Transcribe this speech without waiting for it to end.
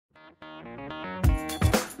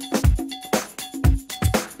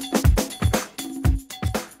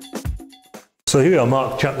So here we are,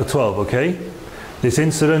 Mark chapter 12, okay? This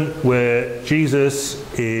incident where Jesus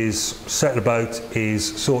is set about,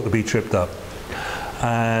 is sought to be tripped up.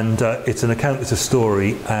 And it's an account, it's a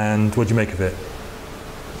story, and what do you make of it?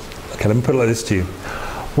 Okay, let me put it like this to you.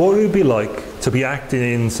 What would it be like to be acting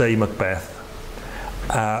in, say, Macbeth,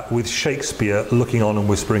 with Shakespeare looking on and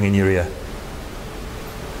whispering in your ear?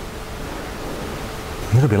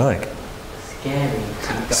 What would it be like? Scary.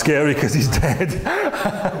 Scary because he's dead.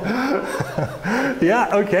 Yeah,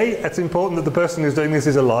 okay, it's important that the person who's doing this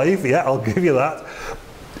is alive. Yeah, I'll give you that.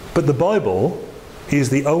 But the Bible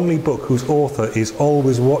is the only book whose author is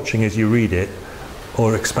always watching as you read it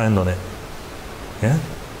or expand on it. Yeah?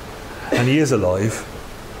 And he is alive,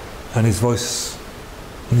 and his voice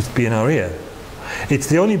needs to be in our ear. It's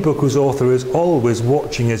the only book whose author is always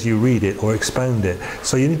watching as you read it or expound it.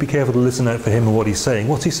 So you need to be careful to listen out for him and what he's saying.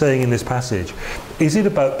 What's he saying in this passage? Is it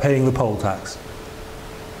about paying the poll tax?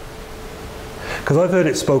 Because I've heard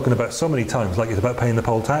it spoken about so many times, like it's about paying the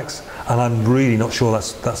poll tax, and I'm really not sure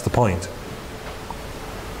that's the point.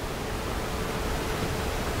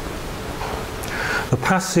 The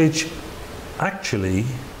passage actually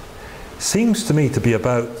seems to me to be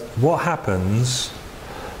about what happens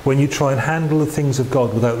when you try and handle the things of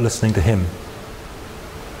God without listening to him.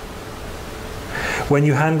 When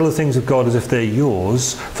you handle the things of God as if they're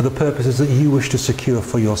yours for the purposes that you wish to secure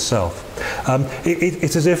for yourself.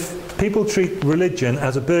 It's as if people treat religion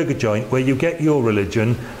as a burger joint where you get your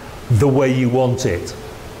religion the way you want it.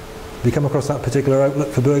 Have you come across that particular outlet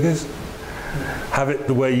for burgers? Have it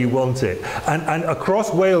the way you want it. And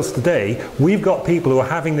across Wales today, we've got people who are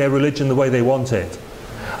having their religion the way they want it.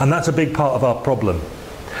 And that's a big part of our problem.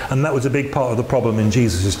 And that was a big part of the problem in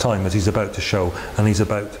Jesus' time, as he's about to show and he's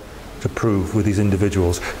about to prove with these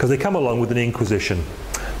individuals. Because they come along with an inquisition.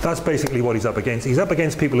 That's basically what he's up against. He's up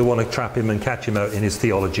against people who want to trap him and catch him out in his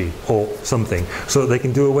theology or something so that they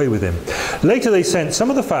can do away with him. Later they sent some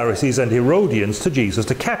of the Pharisees and Herodians to Jesus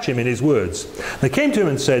to catch him in his words. They came to him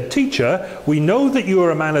and said, "Teacher, we know that you are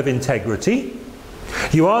a man of integrity.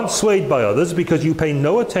 You aren't swayed by others because you pay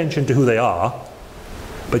no attention to who they are,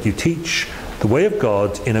 but you teach the way of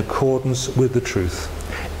God in accordance with the truth.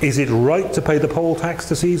 Is it right to pay the poll tax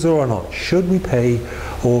to Caesar or not? Should we pay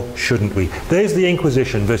or shouldn't we?" There's the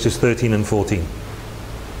Inquisition, verses 13 and 14.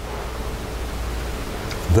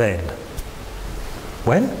 Then.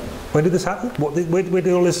 When? When did this happen? Where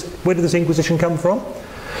did this Inquisition come from?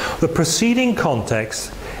 The preceding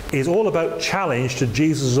context is all about challenge to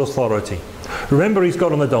Jesus' authority. Remember, he's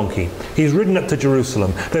got on the donkey. He's ridden up to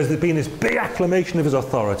Jerusalem. There's been this big acclamation of his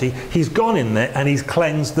authority. He's gone in there and he's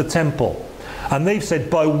cleansed the temple. And they've said,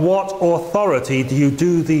 "By what authority do you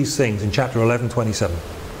do these things?" in chapter 11:27.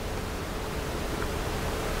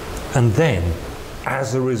 And then,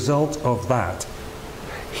 as a result of that,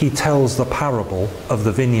 he tells the parable of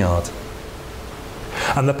the vineyard.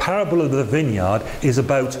 And the parable of the vineyard is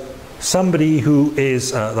about somebody who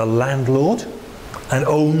is the landlord and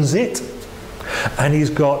owns it. And he's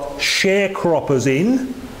got sharecroppers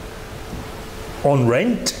in on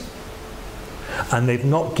rent. And they've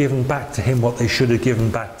not given back to him what they should have given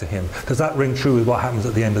back to him. Does that ring true with what happens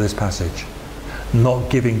at the end of this passage? Not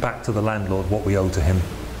giving back to the landlord what we owe to him.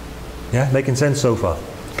 Yeah, making sense so far?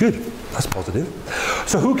 Good, that's positive.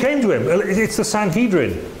 So who came to him? It's the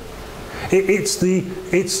Sanhedrin. It's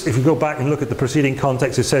if you go back and look at the preceding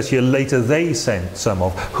context, it says here, later they sent some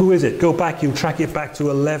of. Who is it? Go back, you track it back to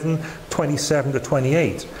 11:27 to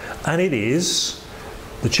 28. And it is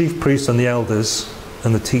the chief priests and the elders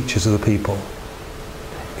and the teachers of the people.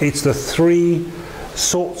 It's the three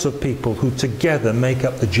sorts of people who together make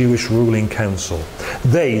up the Jewish ruling council.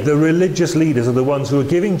 They, the religious leaders, are the ones who are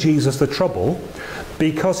giving Jesus the trouble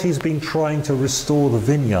because he's been trying to restore the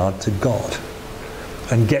vineyard to God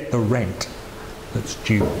and get the rent that's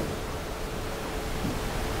due.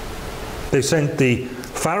 They sent the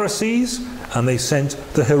Pharisees and they sent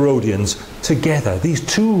the Herodians together. These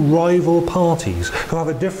two rival parties who have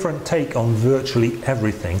a different take on virtually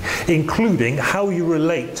everything, including how you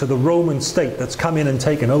relate to the Roman state that's come in and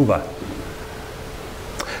taken over.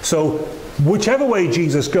 So whichever way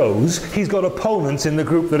Jesus goes, he's got opponents in the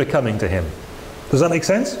group that are coming to him. Does that make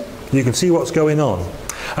sense? You can see what's going on.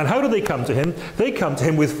 And how do they come to him? They come to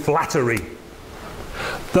him with flattery.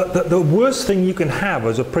 The worst thing you can have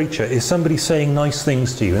as a preacher is somebody saying nice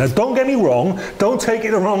things to you. Now, don't get me wrong, don't take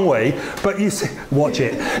it the wrong way, but you see, watch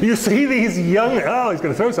it. You see these young, oh, he's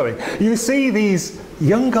going to throw something. You see these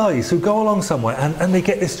young guys who go along somewhere and they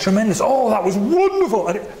get this tremendous, oh, that was wonderful.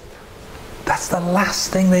 And that's the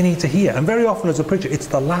last thing they need to hear. And very often as a preacher, it's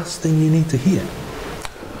the last thing you need to hear.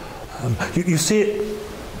 You see it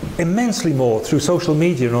immensely more through social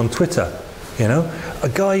media and on Twitter. You know, a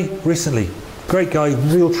guy recently, great guy,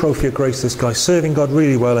 real trophy of grace, this guy, serving God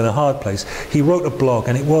really well in a hard place. He wrote a blog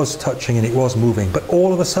and it was touching and it was moving. But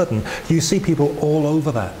all of a sudden, you see people all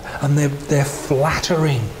over that and they're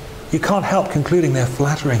flattering. You can't help concluding they're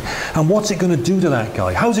flattering. And what's it going to do to that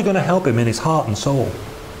guy? How's it going to help him in his heart and soul?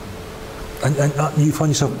 And you find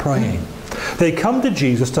yourself praying. They come to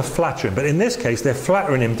Jesus to flatter him. But in this case, they're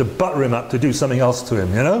flattering him to butter him up to do something else to him,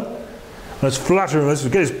 you know? Let's flatter him, let's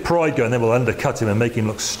get his pride going, then we'll undercut him and make him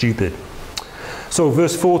look stupid. So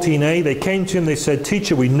verse 14a, they came to him, they said,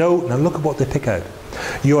 "Teacher, we know," now look at what they pick out.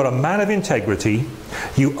 "You are a man of integrity,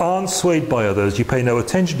 you aren't swayed by others, you pay no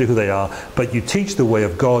attention to who they are, but you teach the way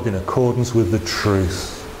of God in accordance with the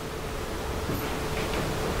truth."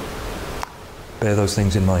 Bear those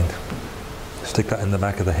things in mind. Stick that in the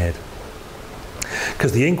back of the head.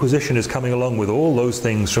 Because the Inquisition is coming along with all those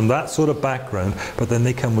things from that sort of background, but then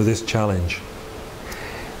they come with this challenge.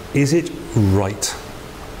 Is it right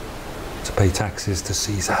to pay taxes to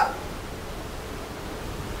Caesar?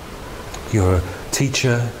 You're a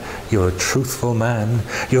teacher, you're a truthful man,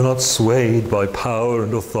 you're not swayed by power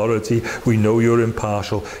and authority, we know you're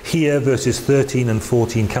impartial. Here, verses 13 and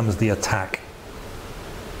 14, comes the attack.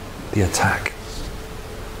 The attack.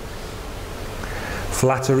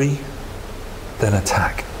 Flattery, then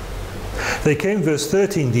attack. They came, verse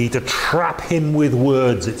 13d, to trap him with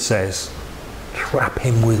words, it says. Trap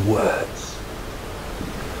him with words.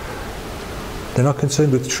 They're not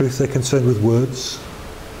concerned with truth, they're concerned with words.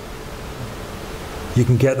 You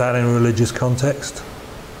can get that in a religious context.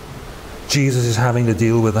 Jesus is having to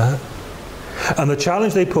deal with that. And the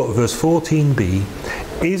challenge they put, verse 14b,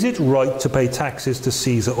 is it right to pay taxes to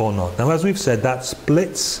Caesar or not? Now, as we've said, that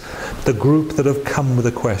splits the group that have come with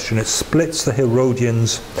a question. It splits the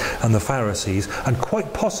Herodians and the Pharisees, and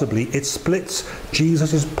quite possibly it splits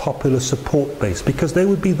Jesus' popular support base, because there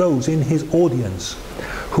would be those in his audience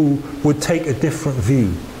who would take a different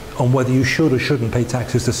view on whether you should or shouldn't pay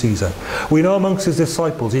taxes to Caesar. We know amongst his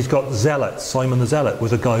disciples he's got zealots. Simon the Zealot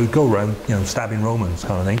was a guy who'd go around, you know, stabbing Romans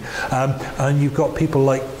kind of thing. And you've got people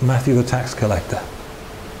like Matthew the tax collector.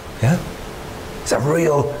 Yeah? It's a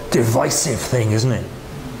real divisive thing, isn't it?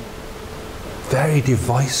 Very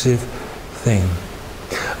divisive thing.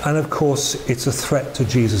 And of course, it's a threat to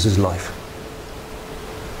Jesus' life.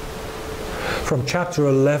 From chapter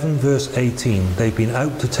 11, verse 18, they've been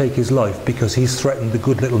out to take his life because he's threatened the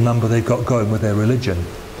good little number they've got going with their religion.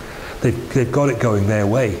 They've got it going their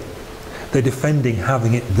way. They're defending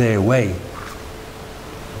having it their way.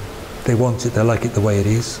 They want it, they like it the way it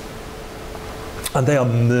is. And they are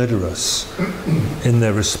murderous in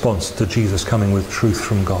their response to Jesus coming with truth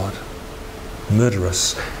from God.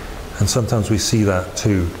 Murderous. And sometimes we see that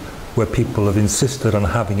too, where people have insisted on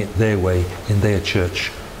having it their way in their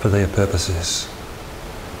church for their purposes.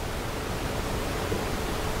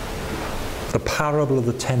 The parable of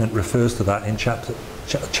the tenant refers to that in tenants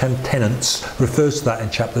refers to that in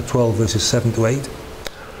chapter 12, verses 7 to 8.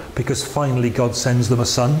 Because finally God sends them a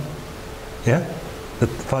son. Yeah?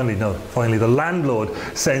 Finally the landlord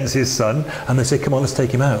sends his son, and they say, come on, let's take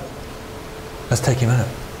him out. Let's take him out.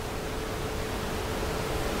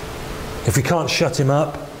 If we can't shut him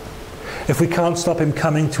up, if we can't stop him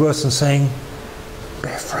coming to us and saying,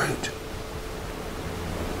 bear fruit,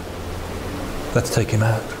 let's take him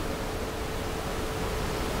out.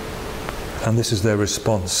 And this is their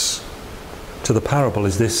response to the parable,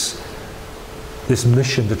 is this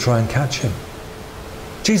mission to try and catch him.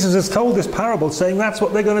 Jesus has told this parable saying that's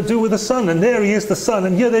what they're going to do with the son, and there he is, the son,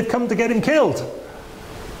 and here they've come to get him killed.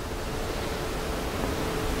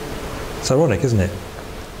 It's ironic, isn't it?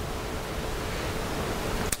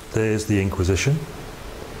 There's the Inquisition.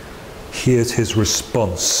 Here's his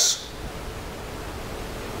response.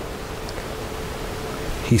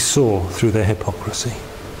 He saw through their hypocrisy.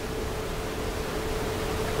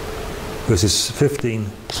 Verses 15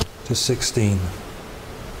 to 16.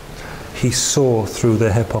 He saw through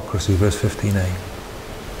their hypocrisy, verse 15a.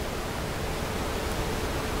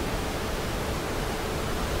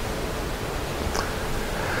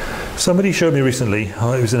 Somebody showed me recently,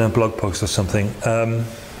 it was in a blog post or something,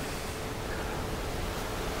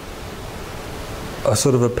 a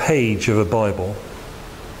sort of a page of a Bible,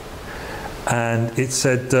 and it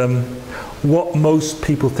said what most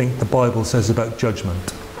people think the Bible says about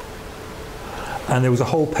judgment. And there was a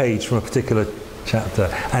whole page from a particular chapter,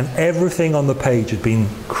 and everything on the page had been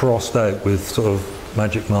crossed out with sort of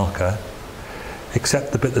magic marker,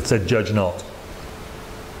 except the bit that said judge not.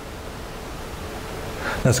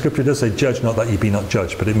 Now scripture does say judge not that ye be not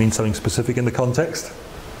judged, but it means something specific in the context,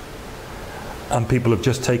 and people have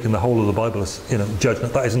just taken the whole of the Bible as, you know, judge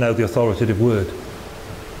not, that is now the authoritative word.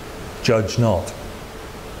 judge not.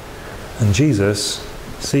 And Jesus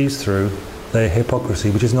sees through their hypocrisy,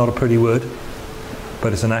 which is not a pretty word,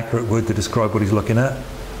 but it's an accurate word to describe what he's looking at.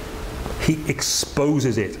 He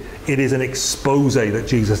exposes it. It is an expose that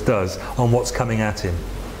Jesus does on what's coming at him.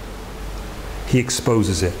 He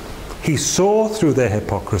exposes it. He saw through their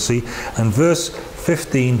hypocrisy, and verse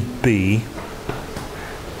 15b,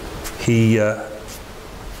 he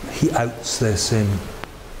outs their sin.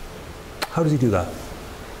 How does he do that?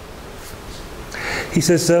 He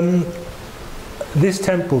says, this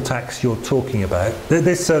temple tax you're talking about,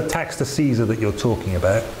 this tax to Caesar that you're talking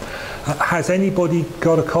about, has anybody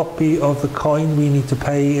got a copy of the coin we need to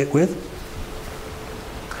pay it with?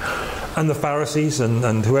 And the Pharisees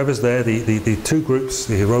and whoever's there, the two groups,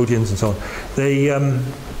 the Herodians and so on,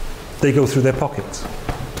 they go through their pockets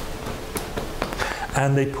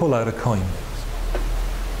and they pull out a coin.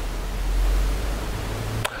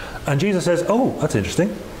 And Jesus says, oh, that's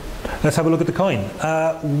interesting. Let's have a look at the coin.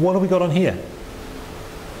 What have we got on here?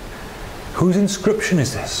 Whose inscription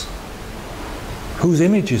is this? Whose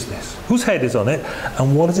image is this? Whose head is on it?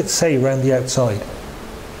 And what does it say around the outside?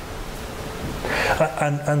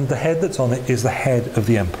 And the head that's on it is the head of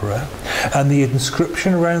the emperor. And the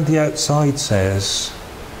inscription around the outside says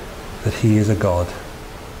that he is a god.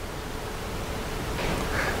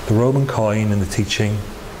 The Roman coin and the teaching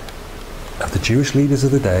of the Jewish leaders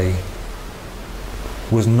of the day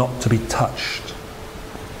was not to be touched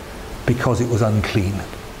because it was unclean.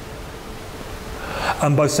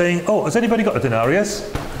 And by saying, oh, has anybody got a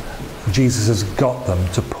denarius? Jesus has got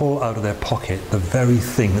them to pull out of their pocket the very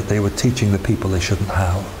thing that they were teaching the people they shouldn't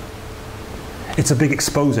have. It's a big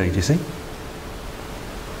expose, do you see?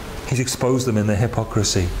 He's exposed them in their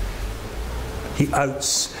hypocrisy. He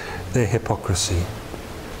outs their hypocrisy,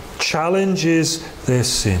 challenges their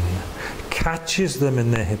sin, catches them in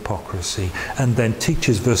their hypocrisy, and then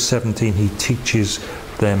teaches, verse 17, he teaches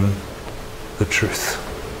them the truth.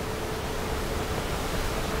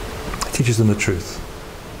 He teaches them the truth.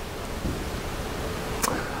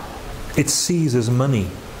 It's Caesar's money.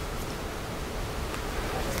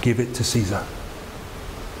 Give it to Caesar.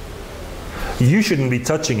 You shouldn't be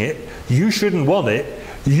touching it. You shouldn't want it.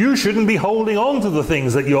 You shouldn't be holding on to the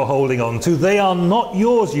things that you're holding on to. They are not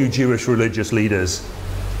yours, you Jewish religious leaders.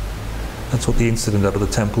 That's what the incident up at the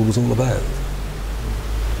temple was all about.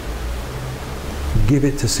 Give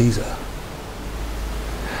it to Caesar.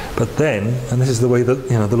 But then, and this is the way that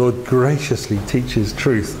the Lord graciously teaches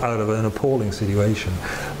truth out of an appalling situation,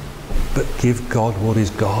 but give God what is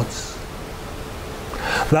God's.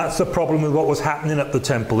 That's the problem with what was happening at the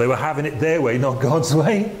temple. They were having it their way, not God's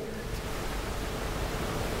way.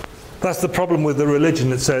 That's the problem with the religion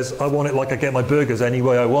that says, I want it like I get my burgers any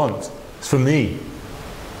way I want. It's for me.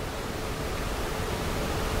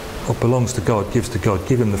 What belongs to God gives to God.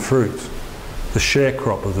 Give him the fruit, the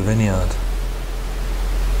sharecrop of the vineyard.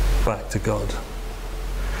 Back to God.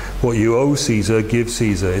 What you owe Caesar, give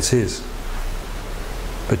Caesar. It's his.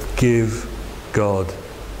 But give God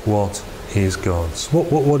what is God's.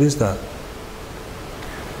 What is that?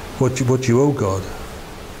 What you owe God.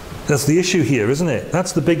 That's the issue here, isn't it?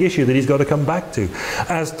 That's the big issue that he's got to come back to.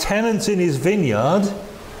 As tenants in his vineyard,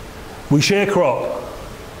 we share crop.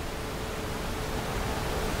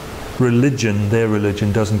 Religion, their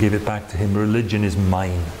religion, doesn't give it back to him. Religion is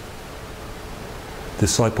mine.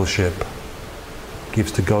 Discipleship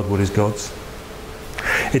gives to God what is God's.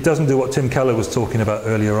 It doesn't do what Tim Keller was talking about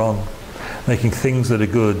earlier on, making things that are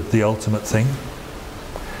good the ultimate thing.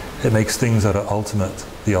 It makes things that are ultimate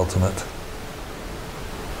the ultimate.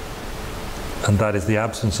 And that is the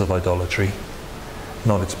absence of idolatry,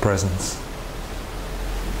 not its presence.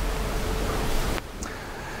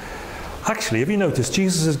 Actually, have you noticed,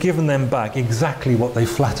 Jesus has given them back exactly what they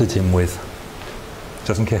flattered him with.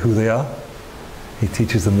 Doesn't care who they are. He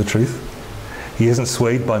teaches them the truth. He isn't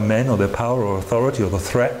swayed by men or their power or authority or the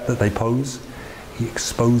threat that they pose. He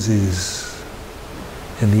exposes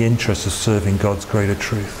in the interest of serving God's greater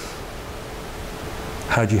truth.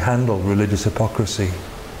 How do you handle religious hypocrisy?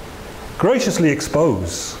 Graciously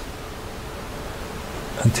expose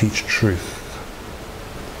and teach truth.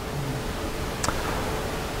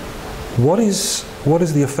 What is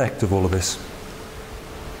the effect of all of this?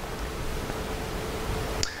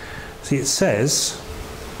 See, it says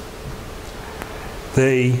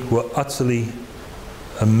they were utterly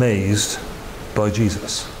amazed by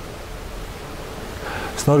Jesus.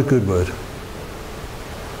 It's not a good word.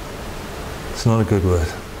 It's not a good word.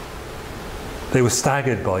 They were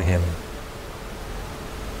staggered by him,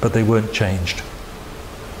 but they weren't changed.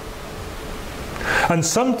 And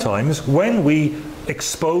sometimes when we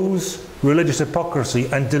expose religious hypocrisy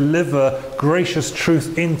and deliver gracious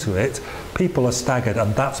truth into it, people are staggered,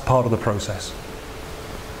 and that's part of the process.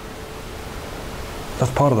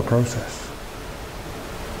 That's part of the process.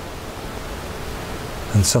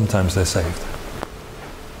 And sometimes they're saved.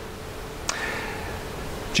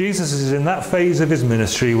 Jesus is in that phase of his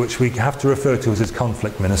ministry which we have to refer to as his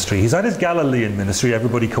conflict ministry. He's at his Galilean ministry.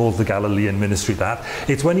 Everybody calls the Galilean ministry that.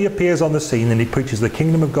 It's when he appears on the scene and he preaches the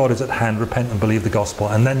kingdom of God is at hand, repent and believe the gospel,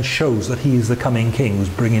 and then shows that he is the coming king who's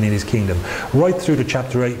bringing in his kingdom. Right through to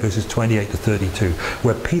chapter 8, verses 28 to 32,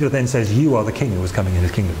 where Peter then says, you are the king who is coming in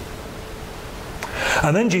his kingdom.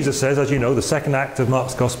 And then Jesus says, as you know, the second act of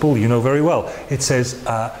Mark's gospel, you know very well, it says,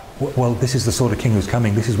 well, this is the sort of king who's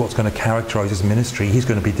coming. This is what's going to characterize his ministry. He's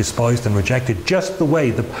going to be despised and rejected, just the way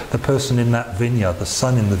the person in that vineyard, the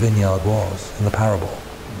son in the vineyard was in the parable.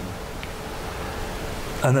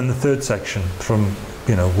 And then the third section from,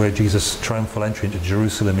 where Jesus' triumphal entry into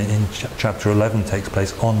Jerusalem in chapter 11 takes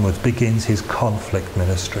place onwards, begins his conflict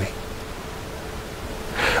ministry,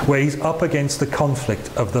 where he's up against the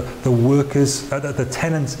conflict of the workers, the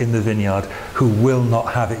tenants in the vineyard who will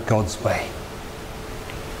not have it God's way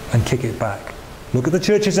and kick it back. Look at the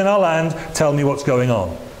churches in our land, tell me what's going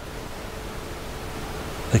on.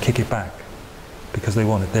 They kick it back because they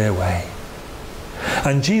want it their way.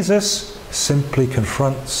 And Jesus simply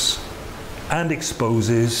confronts and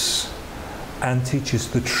exposes and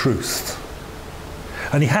teaches the truth.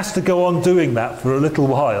 And he has to go on doing that for a little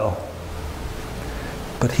while.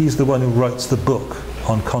 But he's the one who writes the book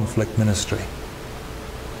on conflict ministry.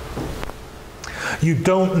 You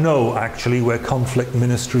don't know actually where conflict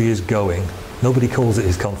ministry is going. Nobody calls it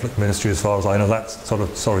his conflict ministry as far as I know. That's sort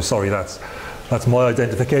of, sorry, that's my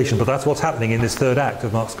identification, but that's what's happening in this third act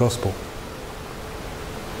of Mark's Gospel.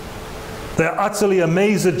 They're utterly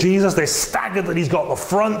amazed at Jesus. They're staggered that he's got the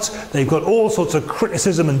front. They've got all sorts of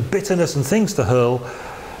criticism and bitterness and things to hurl.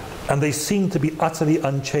 And they seem to be utterly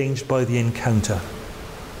unchanged by the encounter.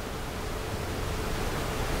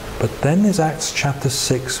 But then there's Acts chapter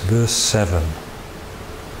 6, verse 7.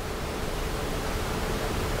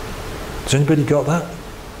 Has anybody got that?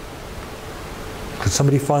 Could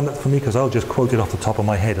somebody find that for me? Because I'll just quote it off the top of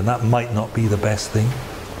my head, and that might not be the best thing.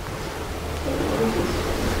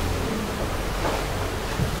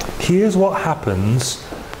 Here's what happens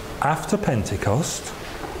after Pentecost,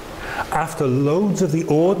 after loads of the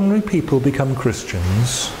ordinary people become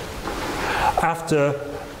Christians, after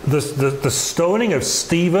the stoning of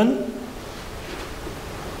Stephen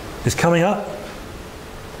is coming up,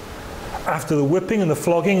 after the whipping and the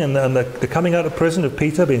flogging and the coming out of prison of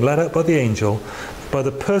Peter, being let out by the angel, by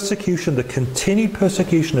the persecution, the continued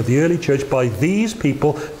persecution of the early church by these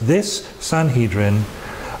people, this Sanhedrin,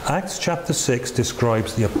 Acts chapter 6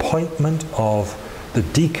 describes the appointment of the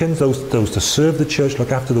deacons, those to serve the church,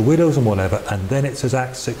 look after the widows and whatever, and then it says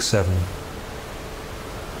Acts 6, 7.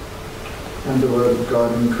 And the word of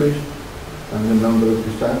God increased, and the number of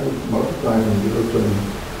disciples multiplied in Jerusalem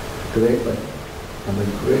greatly, and a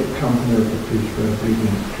great company of the priests were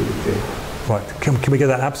obedient to the faith. Right, can we get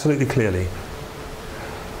that absolutely clearly?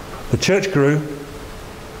 The church grew,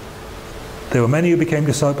 there were many who became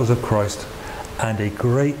disciples of Christ, and a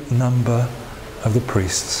great number of the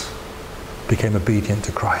priests became obedient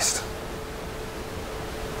to Christ.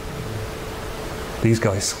 These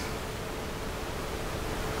guys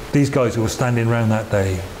who were standing around that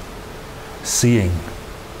day, seeing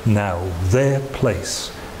now their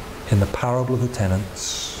place in the parable of the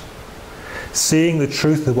tenants, seeing the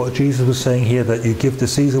truth of what Jesus was saying here, that you give to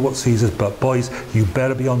Caesar what Caesar's, but boys, you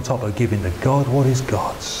better be on top of giving to God what is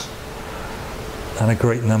God's. And a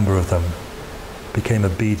great number of them became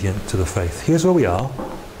obedient to the faith. Here's where we are.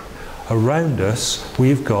 Around us,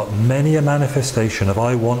 we've got many a manifestation of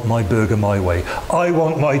I want my burger my way. I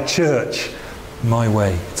want my church my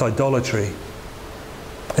way. It's idolatry,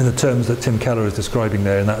 in the terms that Tim Keller is describing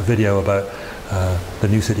there in that video about the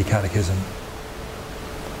New City Catechism.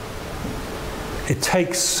 It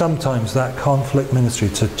takes sometimes that conflict ministry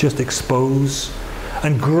to just expose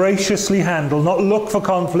and graciously handle, not look for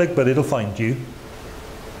conflict, but it'll find you.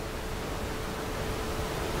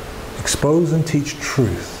 Expose and teach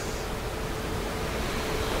truth.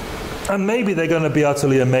 And maybe they're going to be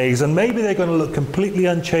utterly amazed, and maybe they're going to look completely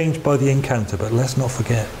unchanged by the encounter, but let's not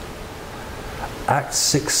forget, Acts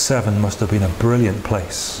 6, 7 must have been a brilliant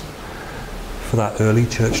place for that early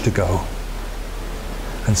church to go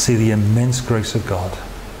and see the immense grace of God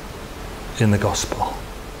in the gospel.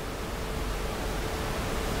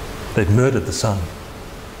 They've murdered the Son,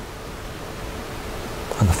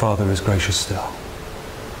 and the Father is gracious still.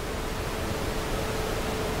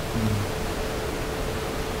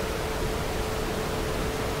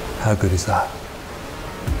 How good is that?